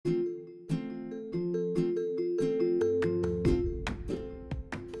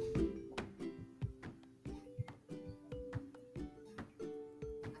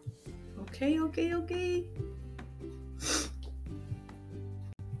okay.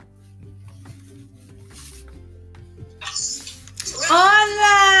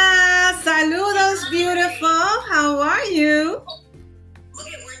 Hola, saludos, beautiful. How are you?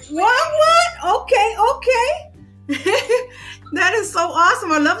 What? Okay. That is so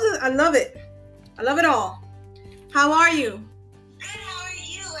awesome. I love it. I love it all. How are you? Good. How are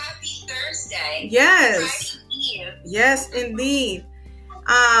you? Happy Thursday. Yes. Friday Eve. Yes, indeed.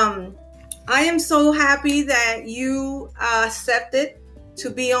 I am so happy that you accepted to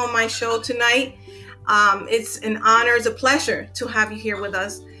be on my show tonight. It's an honor, it's a pleasure to have you here with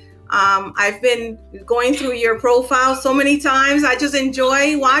us. I've been going through your profile so many times. I just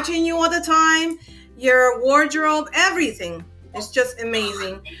enjoy watching you all the time. Your wardrobe, everything. It's just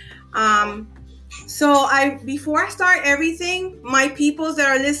amazing. So before I start everything, my peoples that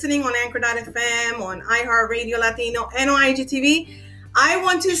are listening on Anchor.fm, on iHeartRadio Latino, and on IGTV, I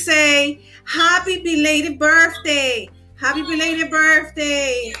want to say happy belated birthday. Happy belated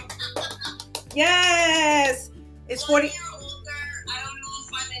birthday. Yes. It's 40. 1 year older. I don't know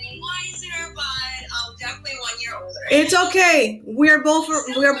if I'm any wiser, but I'm definitely 1 year older. It's okay. We're both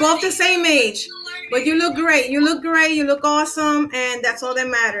the same age. But you look great. You look awesome, and that's all that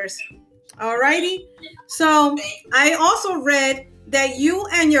matters. Alrighty. So I also read that you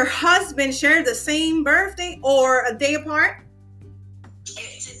and your husband share the same birthday or a day apart.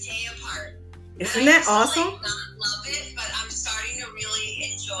 It's a day apart. Isn't that awesome? I love it, but I'm starting to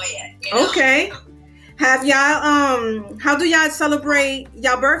really enjoy it. You know? Okay. Have y'all how do y'all celebrate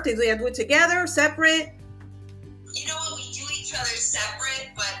y'all birthdays? Do y'all do it together, separate? You know what? We do each other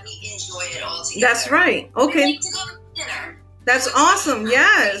separate, but we enjoy it all together. That's right. Okay. We like to go to dinner. That's awesome.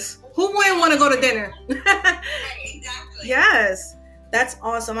 Yes. Who wouldn't want to go to dinner? Exactly. Yes. That's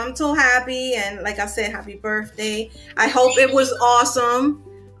awesome. I'm so happy, and like I said, happy birthday. I hope it was awesome.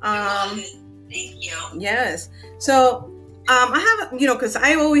 Thank you. Yes. So I have, because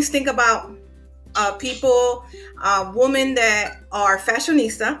I always think about people, women that are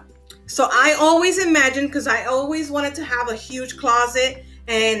fashionista. So I always imagine, because I always wanted to have a huge closet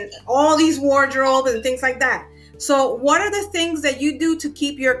and all these wardrobes and things like that. So what are the things that you do to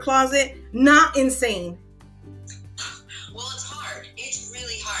keep your closet not insane? Well, it's hard. It's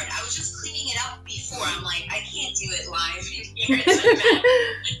really hard. I was just cleaning it up before. I'm like, I can't do it live here.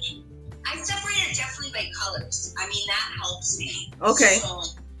 I separate it definitely by colors. I mean, that helps me. Okay. So,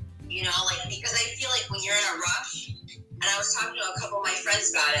 because I feel like when you're in a rush, and I was talking to a couple of my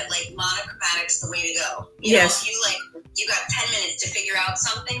friends about it, like monochromatic's the way to go. Yes. You got 10 minutes to figure out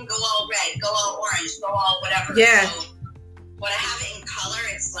something, go all red, go all orange, go all whatever. Yeah. So when I have it in color,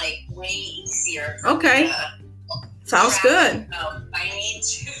 it's like way easier. Okay. Sounds good. I need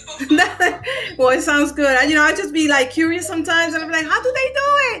to. Well, it sounds good. I just be like curious sometimes, and I'm like, how do they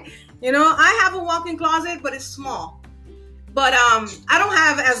do it? I have a walk-in closet, but it's small. But I don't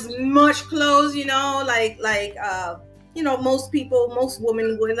have as much clothes, most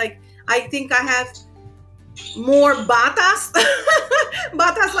women would. Like, I think I have more batas,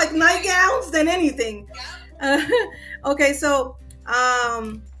 like nightgowns than anything. Okay, so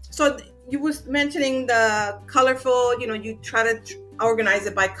you was mentioning the colorful, you try to organize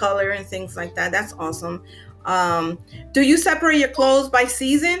it by color and things like that. That's awesome. Do you separate your clothes by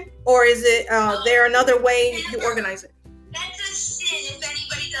season, or is it there another way you organize it? That's a sin if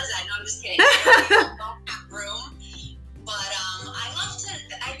anybody does that. No, I'm just kidding. I don't have room. But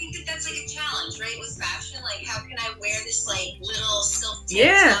I think that's like a challenge, right? With fashion, like how can I wear this like little silk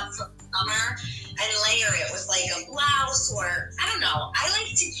tank top from summer and layer it with like a blouse, or I don't know. I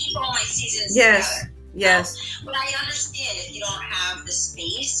like to keep all my seasons together. Yes. But I understand if you don't have the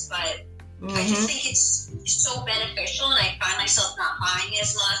space, but I just think it's so beneficial, and I find myself not buying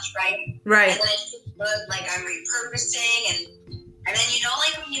as much, right? Right. And then it's just good, like I'm repurposing, and then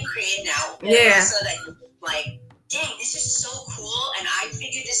like when you create an outfit, so that you're like, dang, this is so cool, and I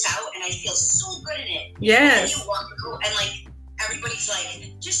figured this out, and I feel so good in it. Yes. And then you walk and like everybody's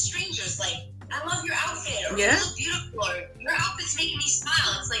like, just strangers, like, I love your outfit, or you look beautiful, or your outfit's making me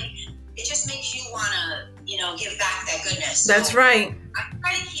smile. It's like, it just makes you want to, give back that goodness. So that's right. I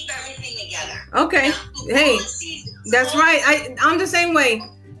try to keep everything together. Okay. Hey, that's right. I'm the same way.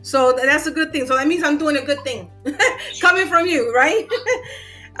 So that's a good thing. So that means I'm doing a good thing coming from you, right?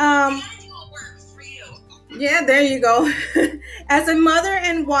 Yeah, there you go. As a mother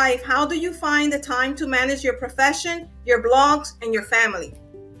and wife, how do you find the time to manage your profession, your blogs, and your family?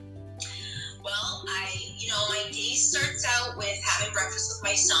 Well, my day starts out with having breakfast with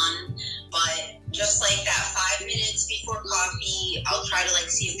my son, but just like that 5 minutes before coffee, I'll try to like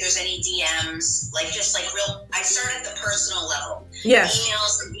see if there's any DMs, like just like real, I start at the personal level. Yes.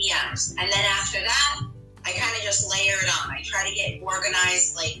 emails and DMs. And then after that, I kind of just layer it on. I try to get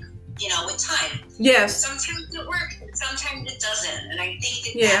organized, like, you know, with time. Yes. Sometimes it works, and sometimes it doesn't. And I think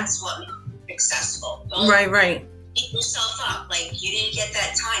that Yeah. that's what makes it successful. Don't Right. beat yourself up. Like, you didn't get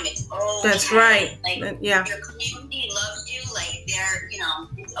that time. It's okay. That's right. Like, Yeah. your community loves you. Like, they're, you know,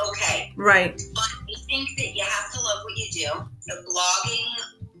 it's okay. Right. But I think that you have to love what you do. The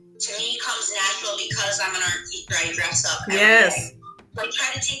blogging, to me, comes natural because I'm an art teacher. I dress up every Yes. day. So I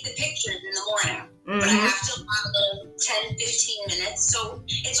try to take the pictures in the morning. But I Mm-hmm. have to allow a little 10, 15 minutes. So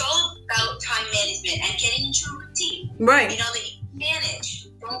it's all about time management and getting into a routine. Right. You know, that you can manage.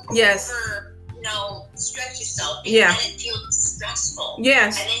 Don't Yes. over, you know, stretch yourself. Because Yeah. then it feels stressful.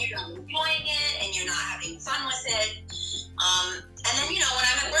 Yes. And then you're not enjoying it and you're not having fun with it. And then, you know, when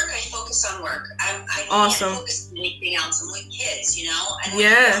I'm at work, I focus on work. I Awesome. can't focus on anything else. I'm with kids, you know? And when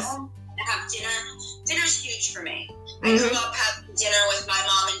Yes. I get home and have dinner, dinner's huge for me. I Mhm. grew up having dinner with my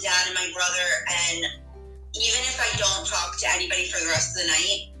mom and dad and my brother, and even if I don't talk to anybody for the rest of the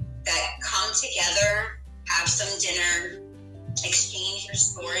night, that come together, have some dinner, exchange your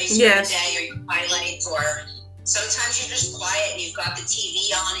stories Yes. for the day or your highlights, or sometimes you're just quiet and you've got the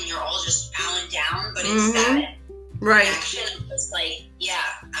TV on and you're all just bowing down, but it's Mhm. that Right. action of just like, yeah,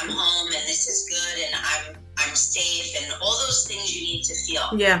 I'm home and this is good and I'm safe and all those things you need to feel,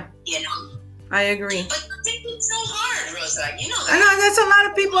 Yeah. you know? I agree. But I think it's so hard, Rosa. You know I that. know that's a lot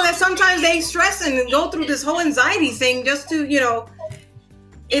of people that sometimes they stress and go through this whole anxiety thing just to, you know,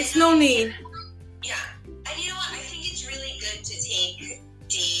 it's no need. Yeah. And you know what? I think it's really good to take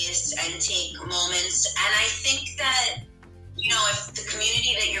days and take moments. And I think that, you know, if the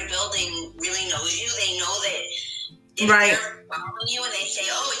community that you're building really knows you, they know that if Right. they're following you and they say,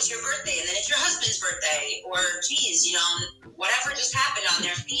 oh, it's your birthday, and then it's your husband's birthday, or geez, you know, whatever just happened on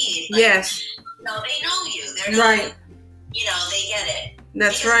their feed. Like, Yes. you know, they know you. They're not, Right. you know, they get it.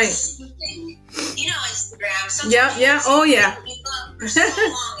 That's Because right. it's the same thing. You know, Instagram. Sometimes Yeah, you yeah. see Oh, yeah. people you love for so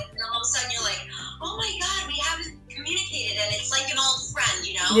long, and then all of a sudden you're like, oh my God, we haven't communicated, and it's like an old friend,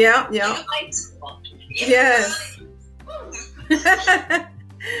 you know? Yeah, Like yeah. a high school. Yes. Yeah.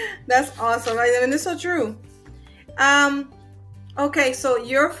 That's awesome. I mean, it's so true. Okay, so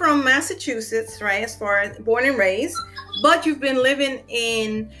you're from Massachusetts, right? As far as born and raised, but you've been living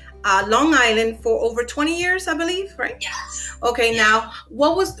in Long Island for over 20 years, I believe, right? Yes. Okay, now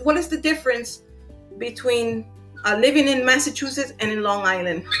what is the difference between living in Massachusetts and in Long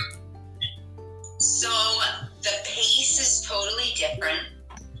Island? So the pace is totally different.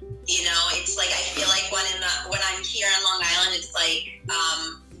 You know, it's like I feel like when I'm here in Long Island, it's like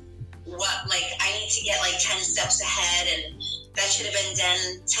I need to get like 10 steps ahead, and that should have been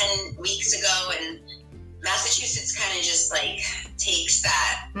done 10 weeks ago. And Massachusetts kind of just like takes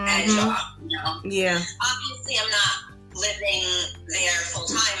that edge off. You know, Yeah. obviously I'm not living there full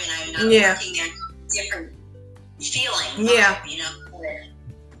time, and I'm not working there. Different feeling. Yeah. You know,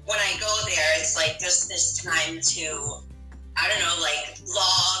 when I go there, it's like just this time to, I don't know, like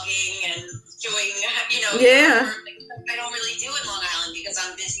logging and doing, you know, Yeah. work I don't really do in Long Island because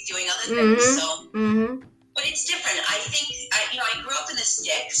I'm busy doing other things. So, but it's different. I think, I grew up in the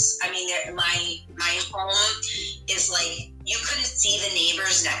sticks. I mean, my home is like, you couldn't see the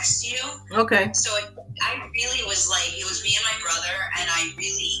neighbors next to you. Okay. So I really was like, it was me and my brother, and I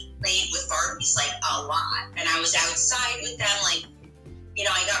really played with Barbies like a lot. And I was outside with them, like, you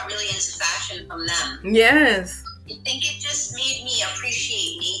know, I got really into fashion from them. Yes. I think it just made me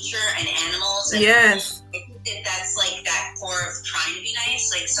appreciate nature and animals. And Yes. I think that that's like that core of trying to be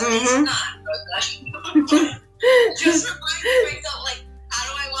nice. Like, some days I'm not. Just remind myself, like, how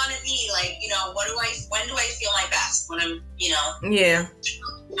do I want to be? Like, you know, when do I feel my best? When I'm, you know, Yeah.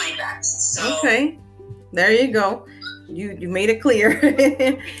 my best. So, Okay. There you go. You made it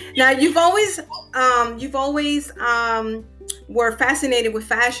clear. Now you've always were fascinated with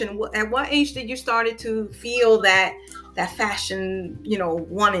fashion. At what age did you started to feel that fashion, you know,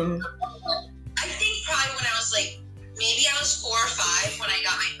 wanting? I think probably when I was like, maybe I was 4 or 5 when I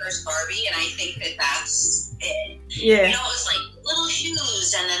got my first Barbie, and I think that that's it. Yeah. You know, it was like little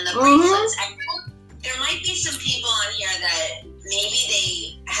shoes and then the bracelets. I know there might be some people on here that maybe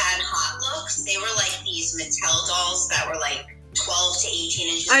they had hot looks. They were like these Mattel dolls that were like 12 to 18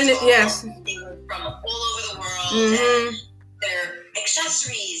 inches tall. Yes. They were from all over the world. And their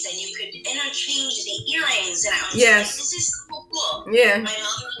accessories, and you could interchange the earrings. And I was like, this is so cool. Yeah. My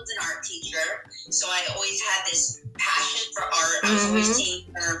mother was an art teacher, so I always had this passion for art. I was always seeing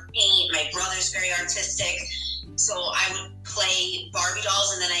her paint. My brother's very artistic, so I would play Barbie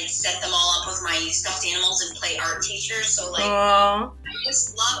dolls, and then I'd set them all up with my stuffed animals and play art teacher. So like, I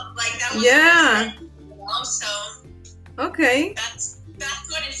just love, like, that was Yeah. so Okay. That's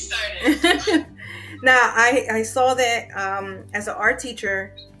when it started. Now, I saw that as an art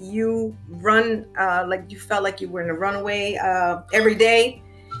teacher, you run like you felt like you were in a runaway every day.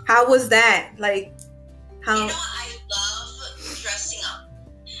 How was that? Like, how? You know, I love dressing up.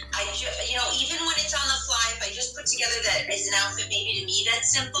 Even when it's on the fly, if I just put together that as an outfit, maybe to me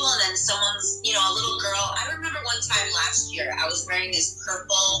that's simple, and then someone's, a little girl. I remember one time last year, I was wearing this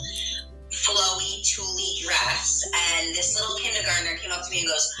purple, flowy, tulle dress, and this little kindergartner came up to me and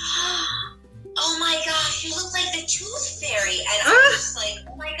goes, "Oh my gosh, you look like the Tooth Fairy," and I'm just like,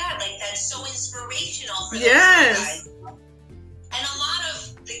 "Oh my God, like that's so inspirational for those guys." And a lot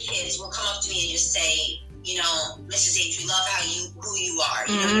of the kids will come up to me and just say, "Mrs. H, we love who you are.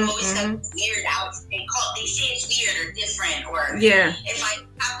 You always have weird outfits. They say it's weird or different, or if I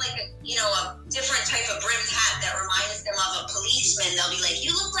have like a different type of brimmed hat that reminds them of a policeman, they'll be like,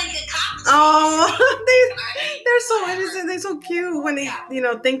 you look like a cop." Oh, they're so innocent. They're so cute when they,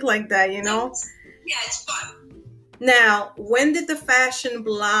 think like that, Yeah, it's fun. Now, when did the fashion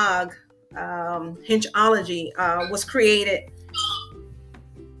blog, Hingeology, was created?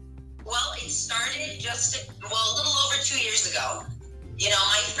 Well, it started a little over 2 years ago.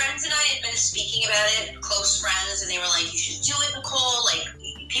 My friends and I had been speaking about it, close friends, and they were like, "You should do it, Nicole." Like,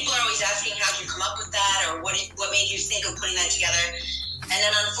 people are always asking, "How'd you come up with that?" Or what made you think of putting that together? And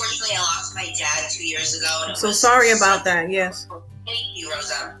then, unfortunately, I lost my dad 2 years ago. And I'm so sorry about that. Yes. Thank you,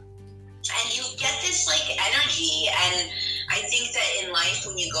 Rosa. And you get this energy, and I think that in life,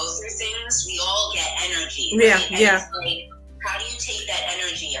 when you go through things, we all get energy. Right? Yeah. It's like, how do you take that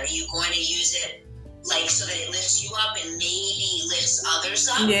energy? Are you going to use it so that it lifts you up and maybe lifts others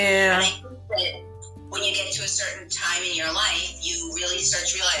up? Yeah. And I think that when you get to a certain time in your life, you really start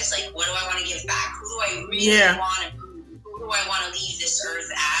to realize, like, what do I want to give back? Who do I really want to? Who do I want to leave this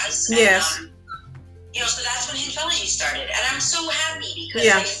earth as? Yes. And, so that's when Hingeology started, and I'm so happy because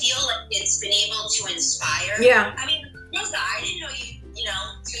I feel like it's been able to inspire. Yeah. I mean, Rosa, I didn't know you.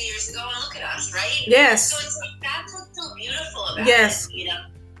 2 years ago, and look at us, right? Yes. So it's like, that's what's so beautiful about it,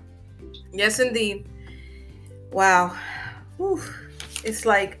 Yes, indeed. Wow. Whew. It's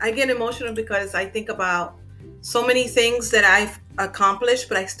like I get emotional because I think about so many things that I've accomplished,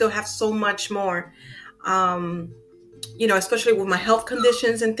 but I still have so much more. Especially with my health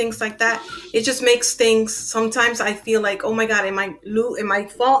conditions and things like that. It just makes things, sometimes I feel like, oh my God, am I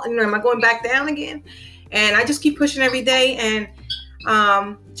going back down again? And I just keep pushing every day, and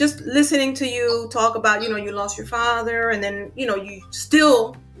just listening to you talk about, you lost your father, and then, you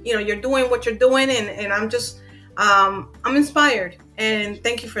still, you're doing what you're doing, and I'm just, I'm inspired, and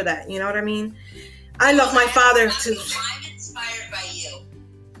thank you for that. You know what I mean? I love my father too. I'm inspired by you.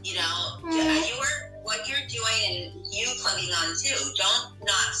 What you're doing and you plugging on too. Don't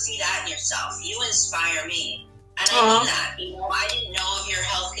not see that in yourself. You inspire me. And I mean that. I didn't know of your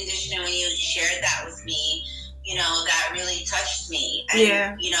health condition, and when you shared that with me, that really touched me.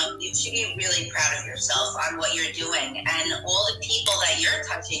 And, you should be really proud of yourself on what you're doing and all the people that you're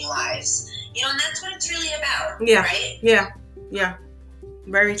touching lives. And that's what it's really about. Yeah. Right? Yeah.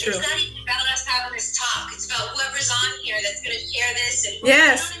 Very true. It's not even about us having this talk. It's about whoever's on here that's going to share this.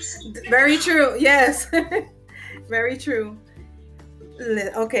 And very true. Yes. Very true.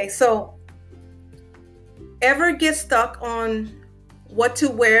 Okay. So, ever get stuck on what to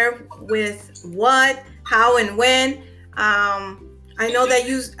wear with what, how, and when? I know that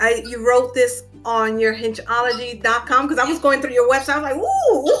you wrote this on your Hingeology.com, because I was going through your website. I was like,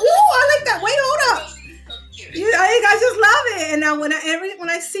 ooh, I like that. Wait, hold up. I just love it. And now when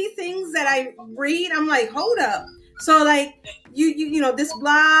I see things that I read, I'm like, hold up. So like you this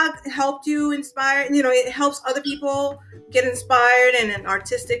blog helped you inspire, it helps other people get inspired, and an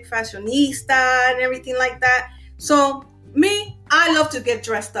artistic fashionista and everything like that. So I love to get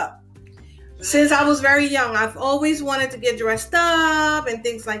dressed up. Since I was very young, I've always wanted to get dressed up and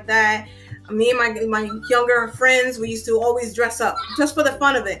things like that. Me and my younger friends, we used to always dress up just for the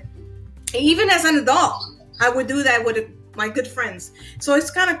fun of it. And even as an adult, I would do that with my good friends. So it's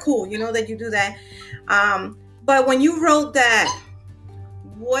kind of cool, that you do that. But when you wrote that,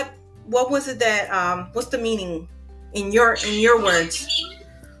 what was it that what's the meaning in your words?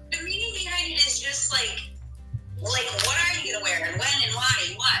 The meaning behind it is just like what are you gonna wear and when and why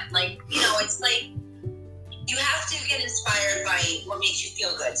and what? It's like you have to get inspired by what makes you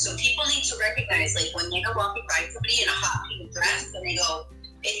feel good. So people need to recognize, when they're walking by somebody in a hot pink dress, and they go,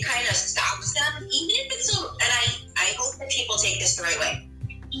 it kind of stops them, even if it's and I hope that people take this the right way.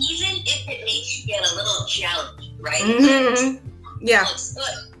 Even if it makes you get a little jealous, right? Mm-hmm. Yeah. Looks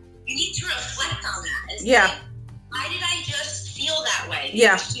good. You need to reflect on that and say, why did I just feel that way?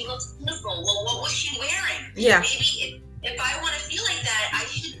 Yeah. She looks beautiful. Well, what was she wearing? Yeah. Maybe if I want to feel like that, I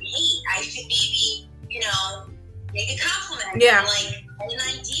shouldn't hate. I should maybe, make a compliment. Yeah. And, like, get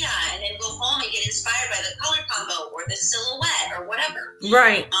an idea, and then go home and get inspired by the color combo or the silhouette or whatever.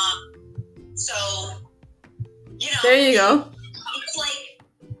 Right. So, there you go. It's like,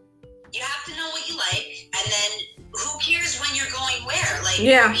 you have to know what you like, and then who cares when you're going where? Like,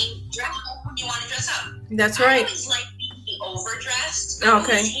 yeah. Dress up when you want to dress up. That's right. I always like being overdressed. Okay. I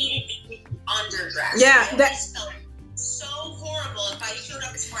always hated being underdressed. Yeah. I always felt so horrible if I showed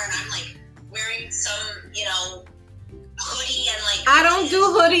up somewhere and I'm like wearing some, hoodie and like. I don't do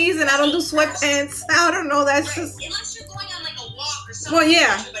hoodies and I don't do sweatpants. I don't know. That's right. just. Unless you're going on like a walk or something. Well,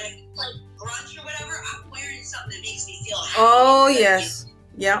 yeah. But if it's like brunch or whatever, I'm wearing something that makes me feel happy. Oh, yes.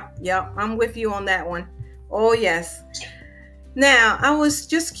 Yep. I'm with you on that one. Oh, yes. Now, I was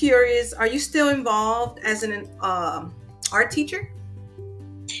just curious, are you still involved as an art teacher?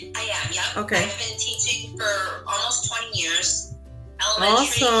 I am, yep. Okay. I've been teaching for almost 20 years.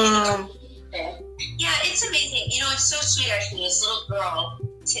 Elementary. Awesome. Yeah, it's amazing. It's so sweet, actually. This little girl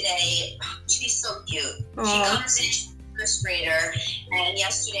today, she's so cute. Aww. She comes in, she's a first grader, and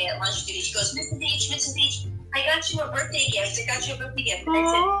yesterday at lunch duty, she goes, Mrs. H, I got you a birthday gift. And I said,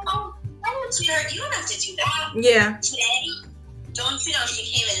 oh, sweetheart, you don't have to do that. Yeah. Today, don't you know, she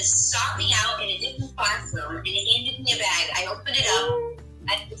came and sought me out in a different classroom and handed me a bag. I opened it up,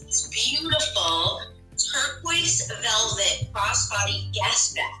 and it's this beautiful turquoise velvet crossbody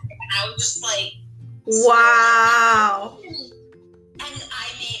guest bag. And I was just like, wow. And I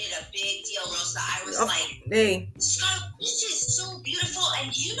made it a big deal, Rosa. I was like, hey, Scott, this is so beautiful.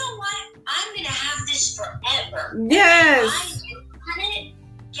 And you know what? I'm going to have this forever. Yes. And I got it.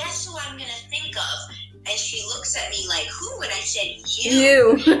 Guess who I'm going to think of? And she looks at me like, who? And I said,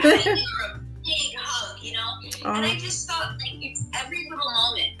 you. And I gave her a big hug, And I just thought, like, it's every little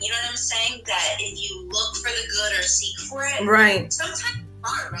moment, you know what I'm saying? That if you look for the good or seek for it. Right. Sometimes it's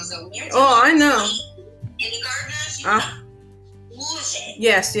hard, Rosa. When you're I know. Kindergartners, you lose it.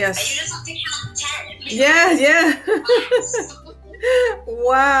 Yes. And you just have to count 10. Yeah.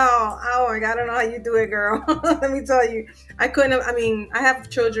 Wow. Oh my God, I don't know how you do it, girl. Let me tell you. I have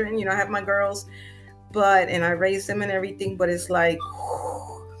children, I have my girls, and I raise them and everything, but it's like,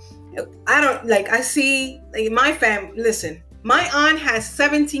 I see like my family. Listen, my aunt has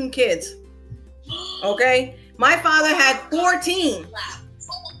 17 kids. Okay. My father had 14.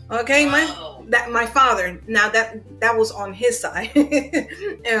 Okay. My father, now that was on his side.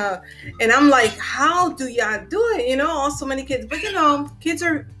 And I'm like, how do y'all do it? All so many kids, but kids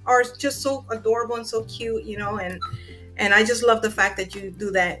are just so adorable and so cute, and I just love the fact that you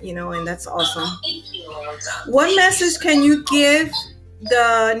do that, and that's awesome. Thank you, Rosa. What message can you give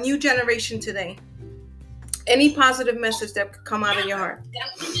the new generation today? Any positive message that could come out of your heart?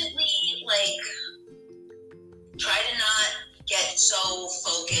 Definitely, try to not get so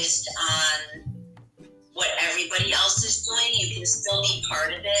focused on what everybody else is doing. You can still be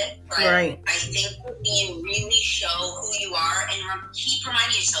part of it, but right. I think when you really show who you are and keep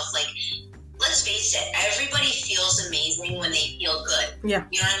reminding yourself, let's face it, everybody feels amazing when they feel good. Yeah.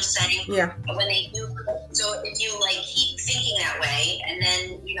 You know what I'm saying? Yeah. When they do good. So if you keep thinking that way, and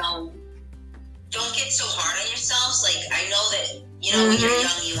then, don't get so hard on yourselves. I know that, when you're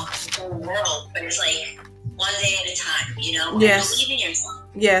young, you want to control the world, but it's one day at a time, Yes. Believe in yourself.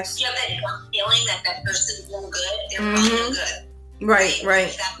 Yes. You have that feeling that person's doing good, they're probably doing good. Right.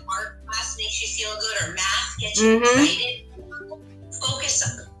 If that art class makes you feel good, or math gets you excited, focus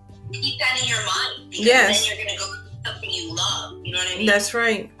on it. Keep that in your mind, because then you're going to go do something you love. You know what I mean? That's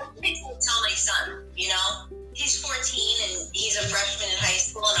right. I tell my son, he's 14 and he's a freshman in high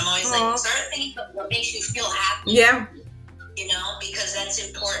school, and I'm always like, start thinking of what makes you feel happy. Yeah. Because that's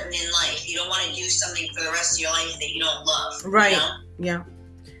important in life. You don't want to do something for the rest of your life that you don't love. Right. Yeah.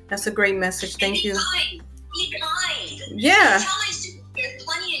 That's a great message. Thank you. Be kind. Yeah. Tell my students there's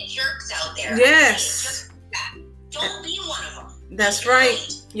plenty of jerks out there. Yes. Don't be one of them. That's right.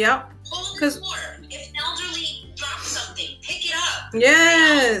 Yep. Hold the door. If an elderly drops something, pick it up.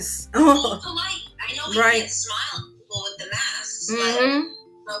 Yes. Be polite. I know we can't smile at people with the masks,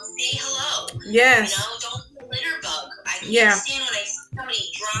 but say hello. Yes. Don't be a litter bug. I can't stand when I see somebody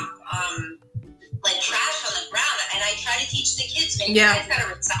drop trash on the ground, and I try to teach the kids, man, you guys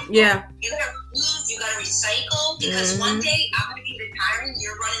gotta recycle. Yeah. You gotta reuse, you gotta recycle, because one day I'm gonna be retiring,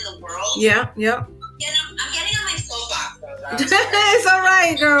 you're running the world. Yeah. I'm getting on my soapbox. It's all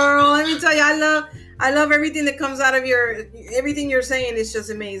right, girl. Let me tell you, I love everything that comes out of everything you're saying is just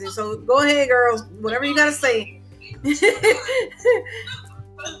amazing. So go ahead, girls. Whatever you gotta say.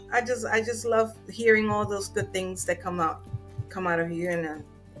 I just love hearing all those good things that come out of you,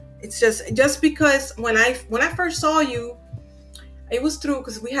 It's just because when I first saw you, it was through,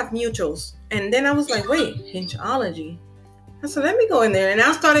 because we have mutuals. And then I was like, wait, Hingeology. I said, let me go in there. And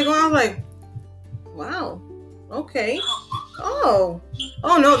I started going, I was like, wow, okay. Oh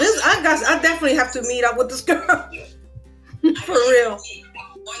no, I definitely have to meet up with this girl. For real.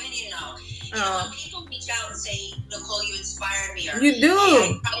 More than you know. When people reach out and say, Nicole, you inspired me. Or, you do.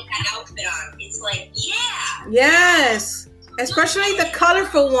 Hey, I put that outfit on. It's like, yeah. Yes. Especially the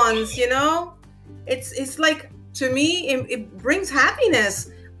colorful ones, you know? It's like, to me, it brings happiness.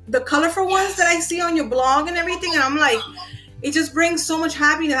 The colorful ones that I see on your blog and everything, and I'm like, it just brings so much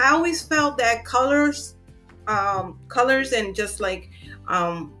happiness. I always felt that colors and just like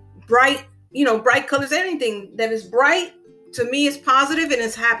bright, bright colors, anything that is bright, to me is positive and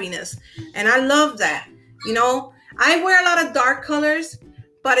it's happiness. And I love that. I wear a lot of dark colors,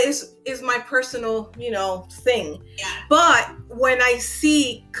 but it's my personal, thing. Yeah. But when I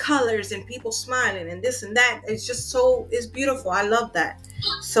see colors and people smiling and this and that, it's just it's beautiful. I love that.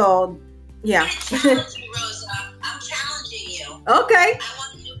 So, yeah. I'm challenging you, Rosa. I'm challenging you. Okay. I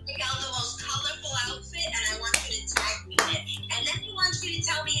want you to pick out the most colorful outfit, and I want you to tag me in it. And then I want you to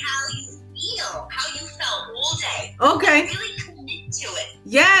tell me how you feel, how you felt all day. Okay. Really commit to it.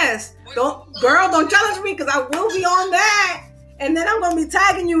 Yes. Don't challenge me, because I will be on that. And then I'm going to be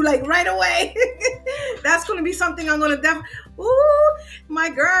tagging you like right away. That's going to be something I'm going to definitely. Ooh,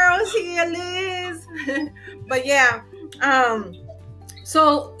 my girl's here, Liz. But yeah.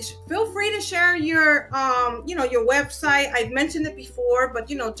 So feel free to share your, your website. I've mentioned it before, but,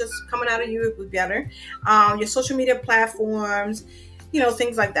 just coming out of you, it would be better. Your social media platforms,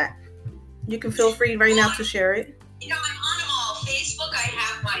 things like that. You can feel free right now to share it. I'm on them all. Facebook, I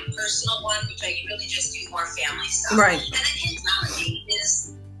have my personal one, which I really just do more family stuff. Right. And then Hingeology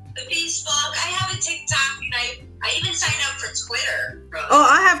is the Facebook. I have a TikTok, and I even signed up for Twitter. Rose. Oh,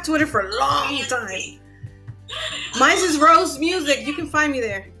 I have Twitter for a long time. Mine's is Rose Music. You can find me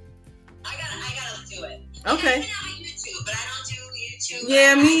there. I gotta do it. Okay. I have a YouTube, but I don't do YouTube.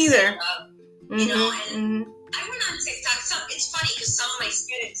 Yeah, me either. And I went on TikTok. So it's funny because some of my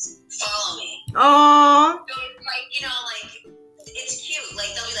students follow me. Aww. So it's it's cute.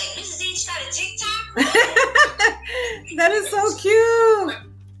 Like, they'll be like, Mrs. H got a TikTok? That is so cute.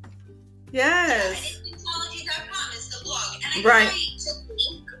 Yes. And Hingeology.com is the blog. And I Right. try to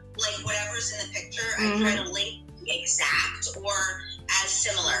link, like, whatever's in the picture. I try to link exact or as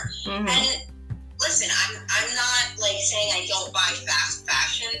similar. And listen, I'm not, like, saying I don't buy fast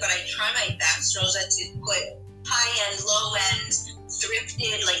fashion, but I try my best, Rosa, to put high-end, low-end,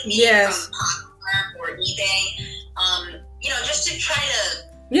 thrifted, like, maybe from Poshmark or eBay. Just to try to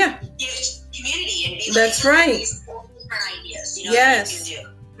give community and be That's like, right. These different ideas, Yes. that you can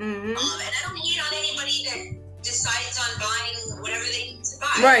do. And I don't hate on anybody that decides on buying whatever they need to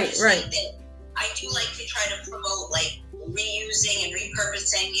buy. Right, I just right. think that I do like to try to promote, like, reusing and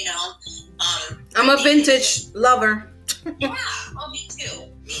repurposing, I'm a vintage lover. Yeah, me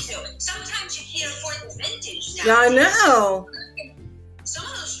too. Sometimes you can't afford the vintage now. Yeah, I know. Some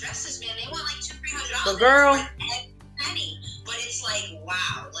of those dresses, man, they want like $200-$300. But girl, penny, but it's like,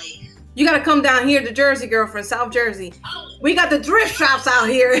 wow, like, you gotta come down here to Jersey, girlfriend, South Jersey. We got the thrift shops out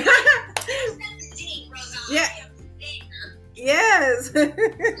here. Yeah. Yes.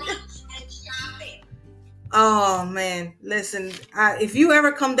 Oh man, listen, if you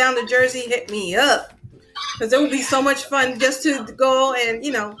ever come down to Jersey, hit me up, because it would be so much fun just to go and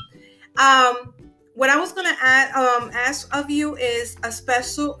what I was gonna ask of you is a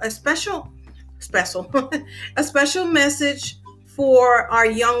special a special message for our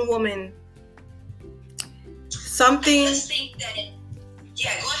young woman. Something. I just think that go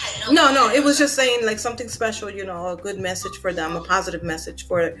ahead. No, it was just saying like something special, a good message for them, a positive message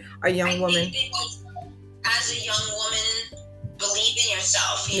for our young woman. As a young woman, believe in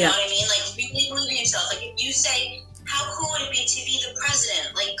yourself. You know what I mean? Like, really believe in yourself. Like, if you say, how cool would it be to be the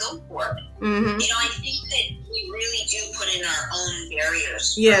president? Like, go for it. I think that we really do put in our own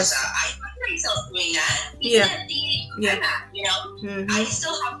barriers. Yes. I find myself doing that. Yeah. At the age I'm at, I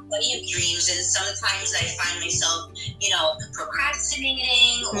still have plenty of dreams, and sometimes I find myself,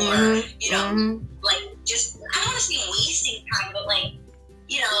 procrastinating or, like, just, I don't want to say wasting time, but like,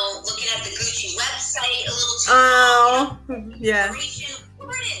 looking at the Gucci website a little too long. Yeah.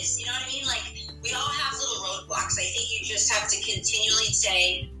 Whatever it is, you know what I mean? Like, we all have little roadblocks. I think you just have to continually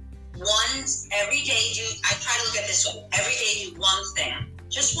say, every day I try to look at this way. Every day do one thing.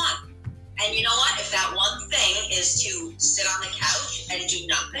 Just one. And you know what? If that one thing is to sit on the couch and do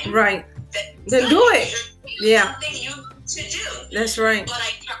nothing. Right. Then do it. Yeah. Something you to do. That's right. But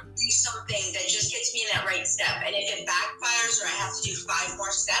I try to something that just gets me in that right step. And if it backfires or I have to do 5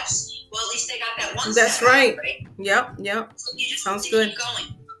 more steps, well, at least I got that one That's step. right. Right? Yep. So you just Sounds keep good.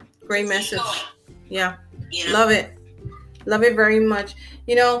 going. Great message. Yeah. You know? Love it. Love it very much.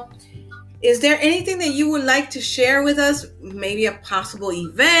 You know, is there anything that you would like to share with us? Maybe a possible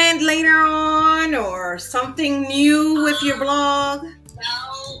event later on or something new with your blog?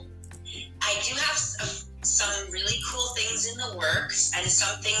 Well, I do have some really cool things in the works and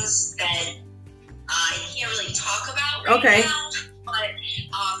some things that I can't really talk about right now. But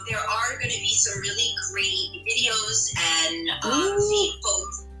there are going to be some really great videos and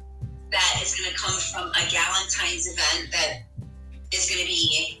posts that is going to come from a Galentine's event that is going to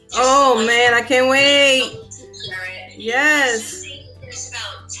be. Oh man, I can't wait! Yes. There's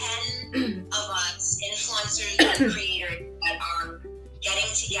about 10 of us influencers and creators that are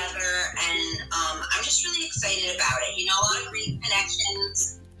getting together, and I'm just really excited about it. You know, a lot of great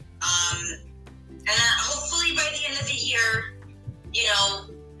connections, and hopefully by the end of the year, you know,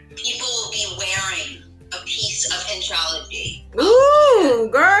 people will be wearing a piece of Hingeology. Ooh,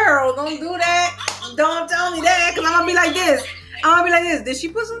 girl, don't do that. Don't tell me that, because I'm going to be like this. Did she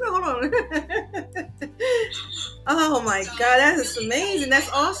put something? Hold on. Oh my God, that is amazing. That's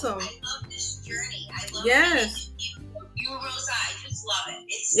awesome. I love this journey. I love yes. You, Rosa, I just love it.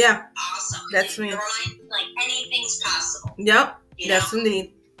 It's awesome. That's me. Like anything's possible. Yep. Yes,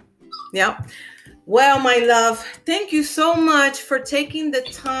 indeed. Yep. Well, my love, thank you so much for taking the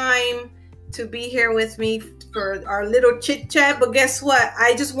time to be here with me for our little chit chat. But guess what?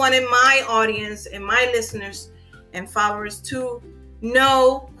 I just wanted my audience and my listeners and followers to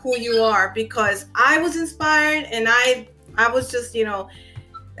know who you are, because I was inspired, and I was just, you know,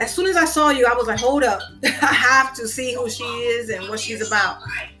 as soon as I saw you, I was like, hold up, I have to see who she is and what she's about.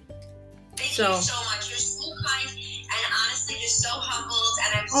 Thank you so much. You're so kind and honestly just so humbled,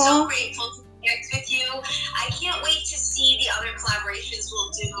 and I'm so grateful to connect with you. I can't wait to see the other collaborations we'll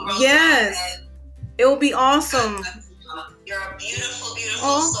do. Rosa. Yes, it will be awesome. You're a beautiful,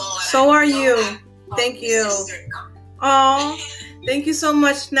 beautiful soul. So are you. Thank you. Oh, thank you so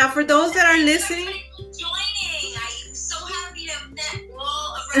much. Now, for those that are listening, joining, I'm so happy to have met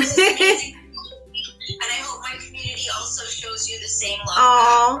all of Rosa's amazing people, and I hope my community also shows you the same love.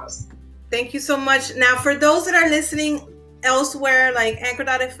 Oh, thank you so much. Now, for those that are listening elsewhere, like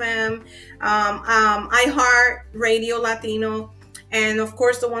Anchor.fm, iHeart Radio Latino, and of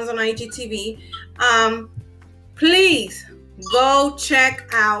course the ones on IGTV, please go check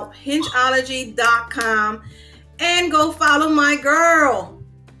out Hingeology.com and go follow my girl.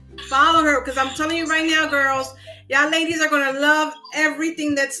 Follow her, because I'm telling you right now, girls, y'all ladies are gonna love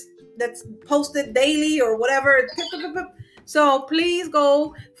everything that's posted daily or whatever. So please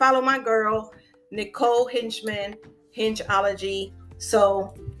go follow my girl, Nicole Hinchman, Hingeology.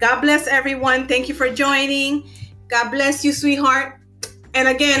 So God bless everyone. Thank you for joining. God bless you, sweetheart. And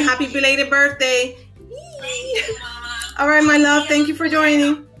again, happy belated birthday. Thank you, Mama. All right, my love. Thank you for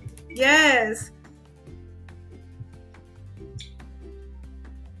joining. Yes.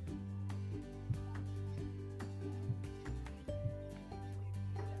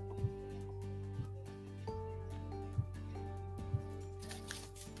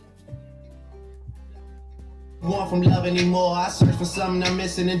 Want from love anymore. I search for something I'm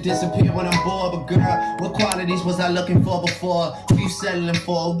missing and disappear when I'm bored. But girl, what qualities was I looking for before? Who you settling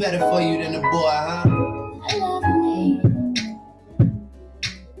for? Better for you than a boy, huh? I love me.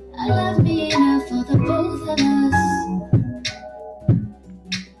 I love me enough for the both of us.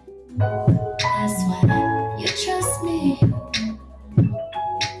 That's why you trust me.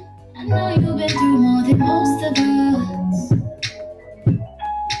 I know you've been through more than most of us.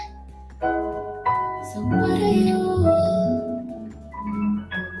 So what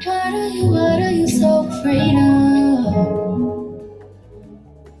are you so afraid of?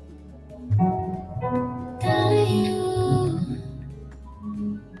 Darling,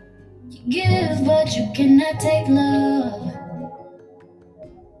 you give but you cannot take love.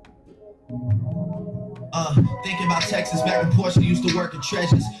 Thinking about Texas, back when Portia used to work at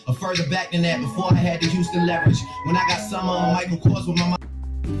Treasures, or further back than that, before I had the Houston leverage. When I got summer on Michael Kors with my mom.